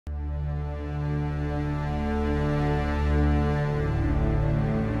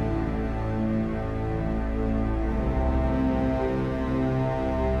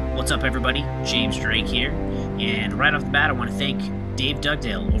What's up, everybody? James Drake here, and right off the bat I want to thank Dave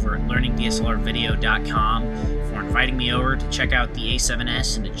Duddale over at learningdslrvideo.com for inviting me over to check out the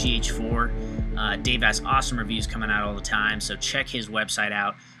A7s and the GH4. Dave has awesome reviews coming out all the time, so check his website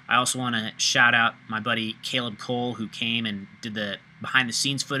out. I also want to shout out my buddy Caleb Kohl, who came and did the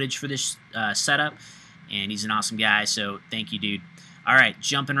behind-the-scenes footage for this setup, and he's an awesome guy, so thank you, dude. Alright,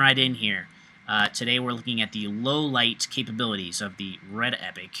 jumping right in here. Today we're looking at the low-light capabilities of the Red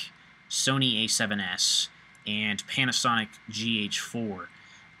Epic, Sony A7s, and Panasonic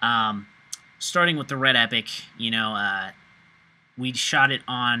GH4. Starting with the Red Epic, we shot it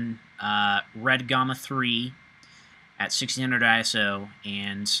on Red Gamma 3 at 1600 ISO,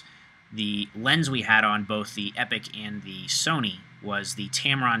 and the lens we had on both the Epic and the Sony was the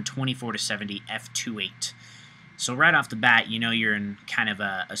Tamron 24-70 f2.8. So right off the bat, you're in kind of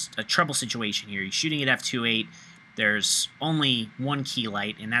a trouble situation here. You're shooting at f2.8. There's only one key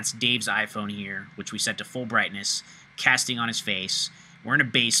light, and that's Dave's iPhone here, which we set to full brightness, casting on his face. We're in a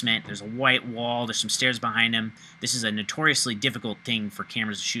basement. There's a white wall. There's some stairs behind him. This is a notoriously difficult thing for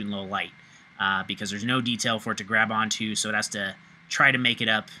cameras to shoot in low light because there's no detail for it to grab onto, so it has to try to make it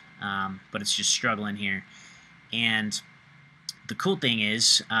up, but it's just struggling here. And the cool thing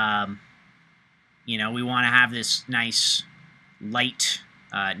is, we want to have this nice light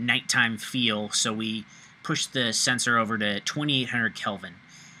nighttime feel, so we push the sensor over to 2800 Kelvin.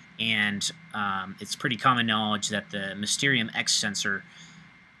 And it's pretty common knowledge that the Mysterium X sensor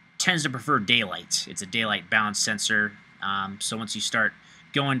tends to prefer daylight. It's a daylight balance sensor, so once you start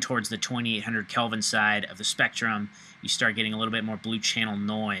going towards the 2800 Kelvin side of the spectrum, you start getting a little bit more blue channel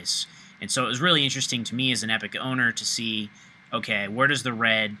noise. And so it was really interesting to me as an Epic owner to see, okay, where does the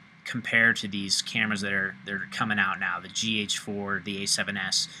red compare to these cameras that are coming out now, the GH4, the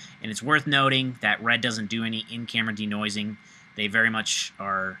A7s. And it's worth noting that Red doesn't do any in-camera denoising. They very much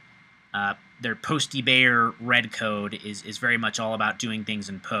are, their post-debayer Red code is very much all about doing things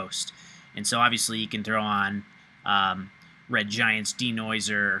in post. And so obviously you can throw on Red Giant's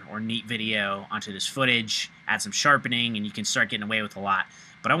denoiser or neat video onto this footage, add some sharpening, and you can start getting away with a lot.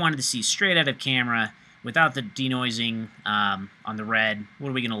 But I wanted to see straight out of camera, without the denoising on the Red, what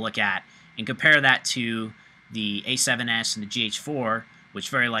are we going to look at? And compare that to the A7s and the GH4, which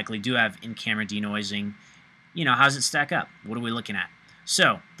very likely do have in-camera denoising. How does it stack up? What are we looking at?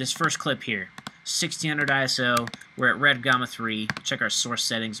 So, this first clip here, 1600 ISO, we're at Red Gamma 3. Check our source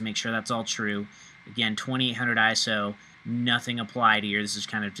settings, make sure that's all true. Again, 2800 ISO, nothing applied here. This is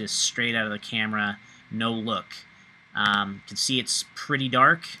kind of just straight out of the camera, no look. You can see it's pretty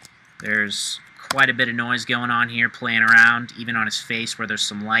dark. There's quite a bit of noise going on here, playing around, even on his face where there's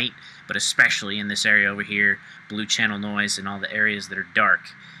some light, but especially in this area over here, blue channel noise in all the areas that are dark.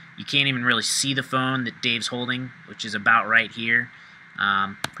 You can't even really see the phone that Dave's holding, which is about right here.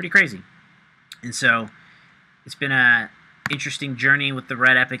 Pretty crazy. And so it's been an interesting journey with the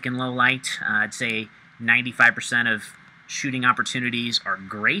Red Epic in low light. I'd say 95% of shooting opportunities are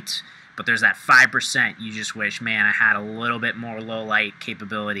great, but there's that 5% you just wish, man, I had a little bit more low light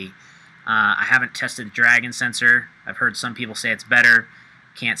capability. I haven't tested the Dragon sensor. I've heard some people say it's better.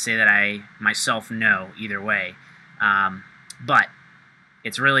 Can't say that I myself know either way. But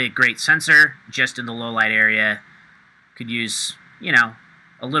it's really a great sensor, just in the low light area. Could use, a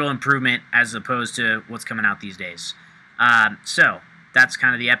little improvement as opposed to what's coming out these days. So that's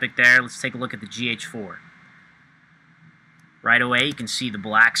kind of the Epic there. Let's take a look at the GH4. Right away, you can see the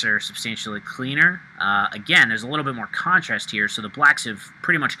blacks are substantially cleaner. Again, there's a little bit more contrast here, so the blacks have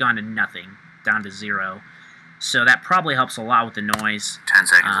pretty much gone to nothing, down to 0. So that probably helps a lot with the noise. 10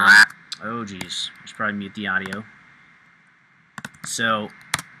 seconds left. Oh, geez. I should probably mute the audio. So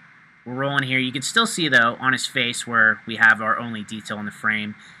we're rolling here. You can still see, though, on his face, where we have our only detail in the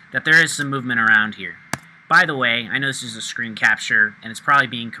frame, that there is some movement around here. By the way, I know this is a screen capture, and it's probably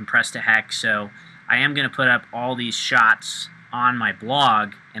being compressed to heck, so I am going to put up all these shots on my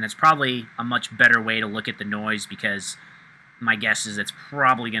blog, and it's probably a much better way to look at the noise, because my guess is it's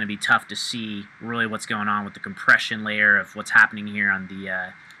probably going to be tough to see really what's going on with the compression layer of what's happening here on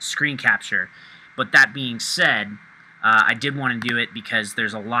the screen capture. But that being said, I did want to do it because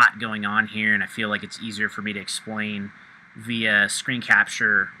there's a lot going on here, and I feel like it's easier for me to explain via screen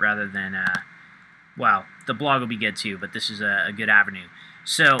capture rather than, well, the blog will be good too, but this is a good avenue.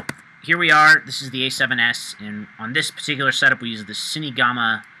 So here we are. This is the A7s, and on this particular setup we use the Cine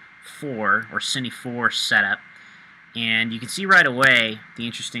Gamma 4 or Cine 4 setup. And you can see right away the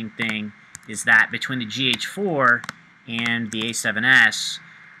interesting thing is that between the GH4 and the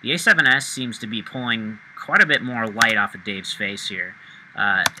A7s seems to be pulling quite a bit more light off of Dave's face here.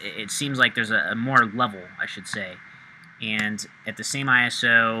 It seems like there's a more level, I should say. and at the same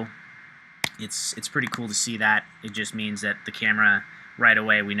ISO, it's pretty cool to see that. It just means that the camera right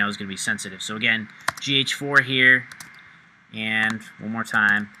away we know is going to be sensitive. So again, GH4 here, and one more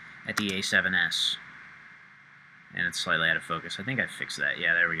time at the A7s. And it's slightly out of focus. I think I fixed that.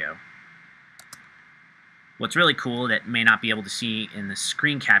 Yeah, there we go. What's really cool that may not be able to see in the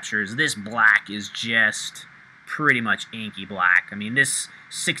screen capture is this black is just pretty much inky black. I mean, this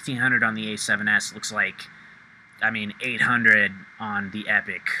 1600 on the A7s looks like, I mean, 800 on the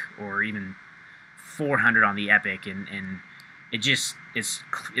Epic, or even 400 on the Epic, and it just, it's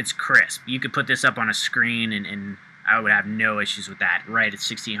crisp. You could put this up on a screen, and I would have no issues with that, right at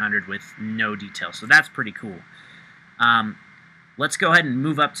 1600 with no detail. So that's pretty cool. Let's go ahead and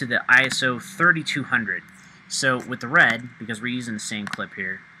move up to the ISO 3200. So with the red, because we're using the same clip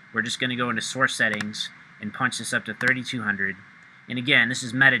here, we're just going to go into source settings and punch this up to 3200. And again, this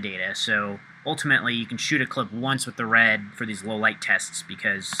is metadata, so ultimately you can shoot a clip once with the red for these low light tests,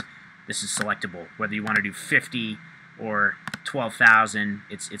 because this is selectable. Whether you want to do 50 or 12,000,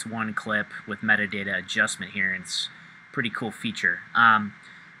 it's one clip with metadata adjustment here, and it's a pretty cool feature.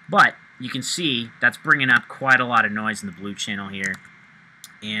 But you can see that's bringing up quite a lot of noise in the blue channel here,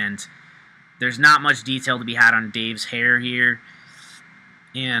 and there's not much detail to be had on Dave's hair here,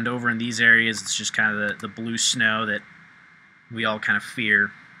 and over in these areas it's just kind of the blue snow that we all kind of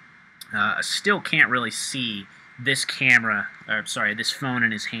fear. I still can't really see this camera, or sorry, this phone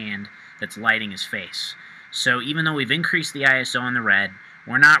in his hand that's lighting his face. So even though we've increased the ISO on the red,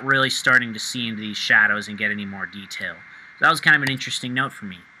 we're not really starting to see into these shadows and get any more detail. So that was kind of an interesting note for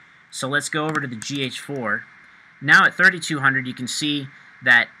me. So let's go over to the GH4. Now at 3200, you can see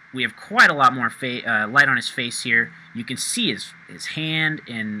that we have quite a lot more light on his face here. You can see his hand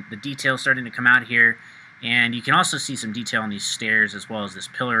and the detail starting to come out here. And you can also see some detail on these stairs as well as this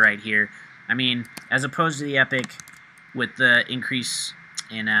pillar right here. I mean, as opposed to the Epic with the increase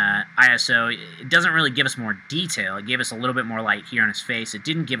in ISO, it doesn't really give us more detail. It gave us a little bit more light here on his face. It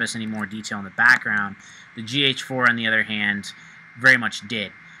didn't give us any more detail in the background. The GH4, on the other hand, very much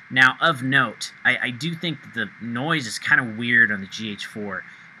did. Now, of note, I do think that the noise is kind of weird on the GH4.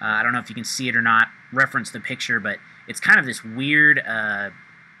 I don't know if you can see it or not. Reference the picture, but it's kind of this weird,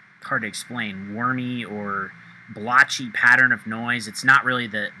 hard to explain, wormy or blotchy pattern of noise. It's not really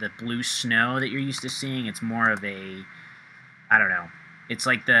the blue snow that you're used to seeing. It's more of a, I don't know. It's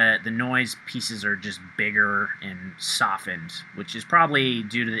like the noise pieces are just bigger and softened, which is probably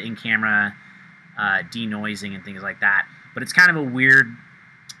due to the in-camera denoising and things like that. But it's kind of a weird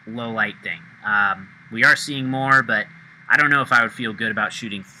low light thing. We are seeing more, but I don't know if I would feel good about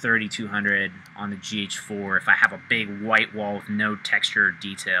shooting 3200 on the GH4 if I have a big white wall with no texture or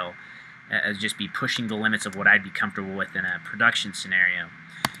detail. It'd just be pushing the limits of what I'd be comfortable with in a production scenario.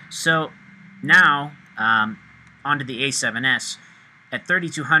 So now, onto the A7s. At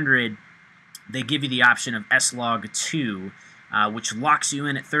 3200, they give you the option of S-Log2, which locks you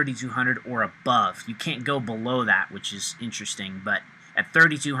in at 3200 or above. You can't go below that, which is interesting, but at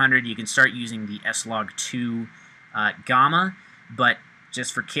 3200 you can start using the S-Log2 Gamma, but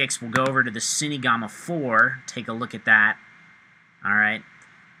just for kicks, we'll go over to the Cine Gamma 4, take a look at that. Alright,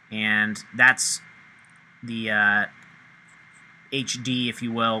 and that's the HD, if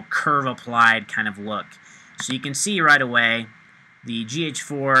you will, curve applied kind of look. So you can see right away the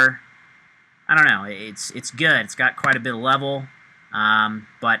GH4, I don't know, it's good. It's got quite a bit of level,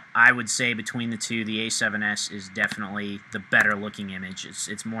 but I would say between the two, the A7s is definitely the better looking image.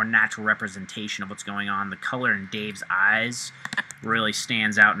 It's more natural representation of what's going on. The color in Dave's eyes really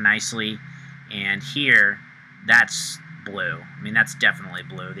stands out nicely, and here, that's blue. I mean, that's definitely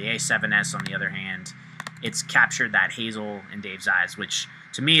blue. The A7s, on the other hand, it's captured that hazel in Dave's eyes, which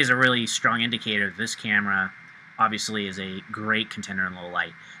to me is a really strong indicator that this camera obviously is a great contender in low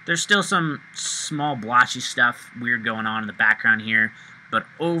light. There's still some small blotchy stuff weird going on in the background here, but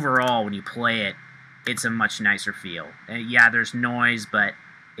overall when you play it, it's a much nicer feel. Yeah, there's noise, but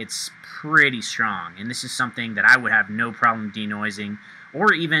it's pretty strong, and this is something that I would have no problem denoising,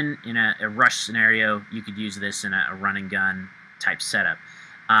 or even in a rush scenario, you could use this in a run and gun type setup.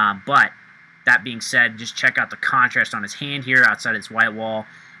 But that being said, just check out the contrast on his hand here outside its white wall,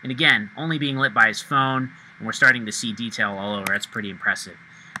 and again, only being lit by his phone, and we're starting to see detail all over. That's pretty impressive.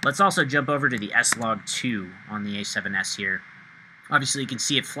 Let's also jump over to the S-Log2 on the A7s here. Obviously, you can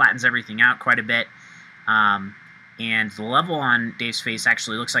see it flattens everything out quite a bit, and the level on Dave's face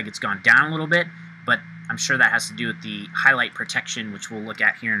actually looks like it's gone down a little bit, but I'm sure that has to do with the highlight protection, which we'll look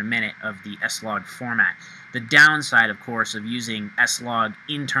at here in a minute, of the S-Log format. The downside, of course, of using S-Log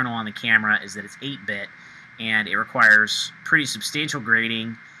internal on the camera is that it's 8-bit, and it requires pretty substantial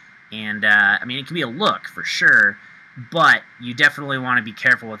grading, and I mean, it can be a look for sure, but you definitely want to be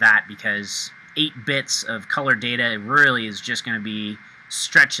careful with that because 8 bits of color data really is just going to be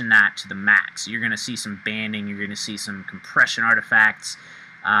stretching that to the max. You're going to see some banding, you're going to see some compression artifacts.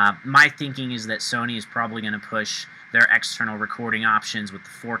 My thinking is that Sony is probably going to push their external recording options with the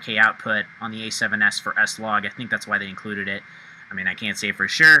 4K output on the A7s for S-Log. I think that's why they included it. I mean, I can't say for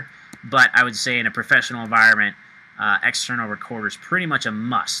sure, but I would say in a professional environment, external recorder is pretty much a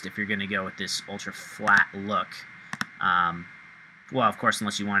must if you're going to go with this ultra flat look. Well, of course,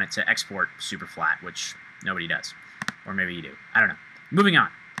 unless you want it to export super flat, which nobody does. Or maybe you do. I don't know. Moving on.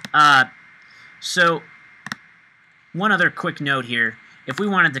 So, one other quick note here. If we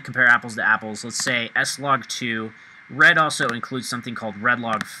wanted to compare apples to apples, let's say S-Log 2, Red also includes something called Red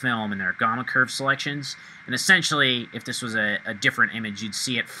Log Film in their gamma curve selections. And essentially, if this was a different image, you'd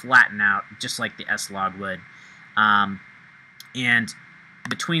see it flatten out just like the S-Log would. And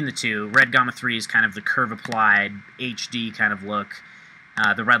between the two, Red Gamma 3 is kind of the curve applied HD kind of look.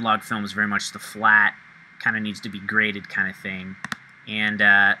 The Red Log Film is very much the flat, kind of needs to be graded kind of thing. And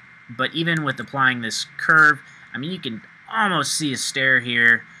but even with applying this curve, I mean, you can almost see his stare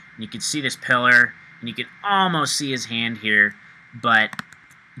here, and you can see this pillar, and you can almost see his hand here, but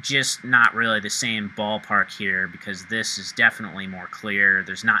just not really the same ballpark here because this is definitely more clear.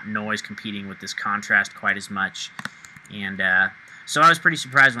 There's not noise competing with this contrast quite as much. And so I was pretty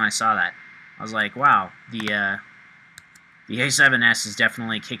surprised when I saw that. I was like, wow, the A7s is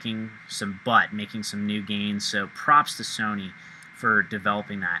definitely kicking some butt, making some new gains, so props to Sony for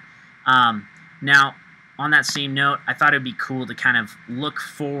developing that. Now, on that same note, I thought it would be cool to kind of look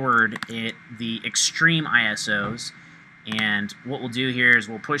forward at the extreme ISOs, and what we'll do here is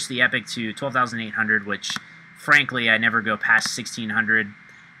we'll push the Epic to 12,800, which, frankly, I never go past 1,600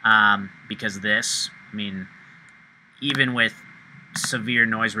 because of this. I mean, even with severe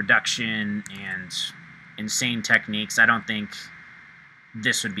noise reduction and insane techniques, I don't think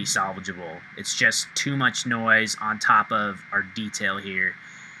this would be salvageable. It's just too much noise on top of our detail here,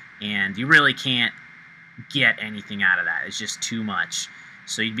 and you really can't get anything out of that. It's just too much.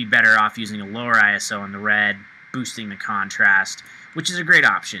 So you'd be better off using a lower ISO on the red, boosting the contrast, which is a great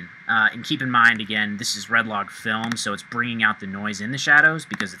option. And keep in mind, again, this is Red Log Film, so it's bringing out the noise in the shadows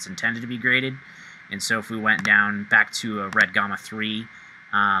because it's intended to be graded. And so if we went down back to a Red Gamma 3,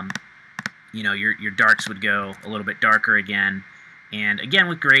 you know, your darks would go a little bit darker again. And again,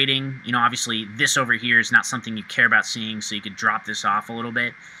 with grading, you know, obviously this over here is not something you care about seeing, so you could drop this off a little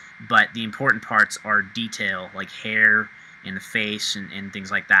bit. But the important parts are detail, like hair and the face and things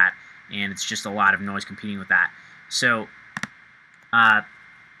like that. And it's just a lot of noise competing with that. So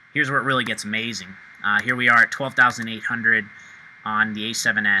here's where it really gets amazing. Here we are at 12,800 on the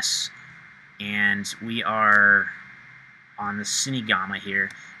A7s, and we are on the Cine Gamma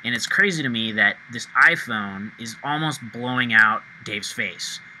here. And it's crazy to me that this iPhone is almost blowing out Dave's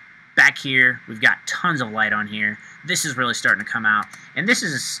face. Back here, we've got tons of light on here. This is really starting to come out. And this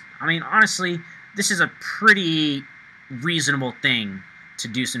is, I mean, honestly, this is a pretty reasonable thing to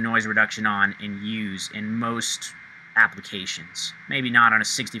do some noise reduction on and use in most applications. Maybe not on a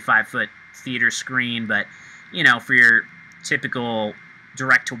 65-foot theater screen, but, you know, for your typical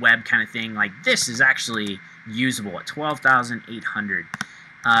direct-to-web kind of thing, like this is actually usable at 12,800.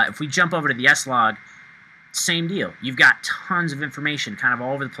 If we jump over to the S-Log, same deal. You've got tons of information kind of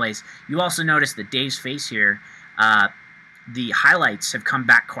all over the place. You also notice that Dave's face here, the highlights have come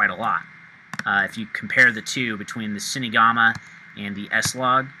back quite a lot. If you compare the two between the Cine Gamma and the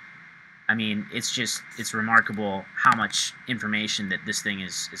S-Log, I mean, it's remarkable how much information that this thing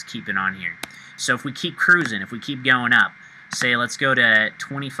is keeping on here. So if we keep cruising, if we keep going up, say let's go to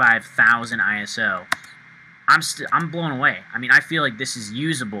 25,000 ISO, I'm blown away. I mean, I feel like this is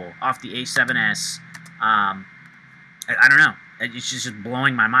usable off the A7s. I don't know. It's just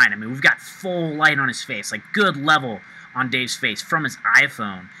blowing my mind. I mean, we've got full light on his face, like good level on Dave's face from his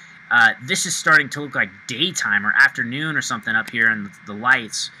iPhone. This is starting to look like daytime or afternoon or something up here in the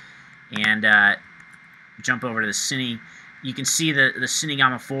lights. And jump over to the Cine. You can see the Cine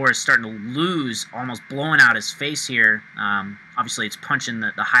Gamma 4 is starting to lose, almost blowing out his face here. Obviously, it's punching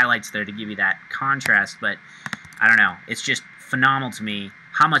the highlights there to give you that contrast, but I don't know. It's just phenomenal to me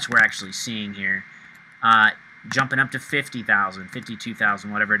how much we're actually seeing here. Jumping up to 50,000,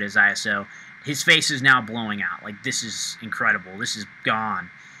 52,000, whatever it is ISO. His face is now blowing out. Like, this is incredible. This is gone.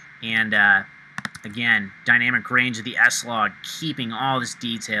 And, again, dynamic range of the S-Log, keeping all this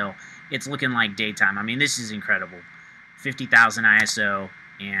detail. It's looking like daytime. I mean, this is incredible. 50,000 ISO,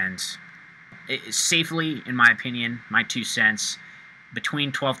 and safely, in my opinion, my 2 cents,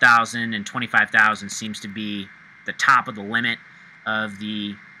 between 12,000 and 25,000 seems to be the top of the limit of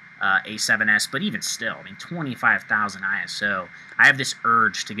the A7s, but even still, I mean, 25,000 ISO. I have this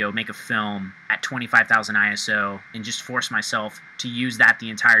urge to go make a film at 25,000 ISO and just force myself to use that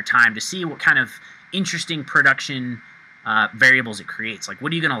the entire time to see what kind of interesting production variables it creates. Like,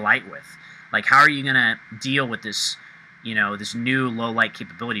 what are you going to light with? Like, how are you going to deal with this, this new low light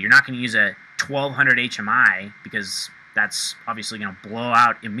capability? You're not going to use a 1200 HMI because that's obviously going to blow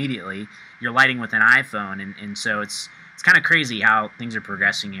out immediately. You're lighting with an iPhone, and so it's kind of crazy how things are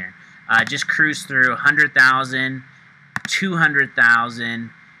progressing here. Just cruise through 100,000, 200,000,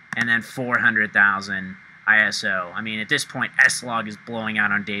 and then 400,000 ISO. I mean, at this point, S-Log is blowing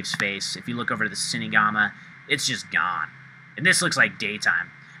out on Dave's face. If you look over to the Cinegamma, it's just gone. And this looks like daytime.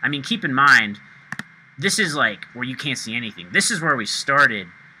 I mean, keep in mind, this is like where you can't see anything. This is where we started,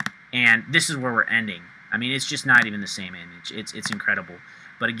 and this is where we're ending. I mean, it's just not even the same image. It's incredible.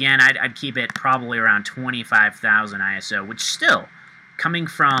 But again, I'd keep it probably around 25,000 ISO, which still, coming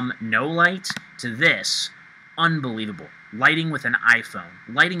from no light to this, unbelievable. Lighting with an iPhone,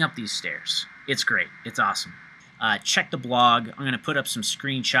 lighting up these stairs. It's great. It's awesome. Check the blog. I'm going to put up some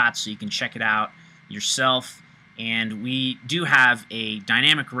screenshots so you can check it out yourself. And we do have a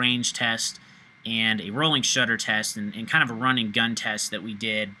dynamic range test and a rolling shutter test and kind of a run and gun test that we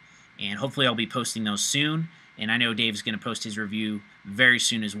did. And hopefully I'll be posting those soon. And I know Dave's going to post his review very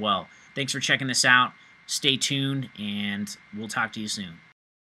soon as well. Thanks for checking this out. Stay tuned, and we'll talk to you soon.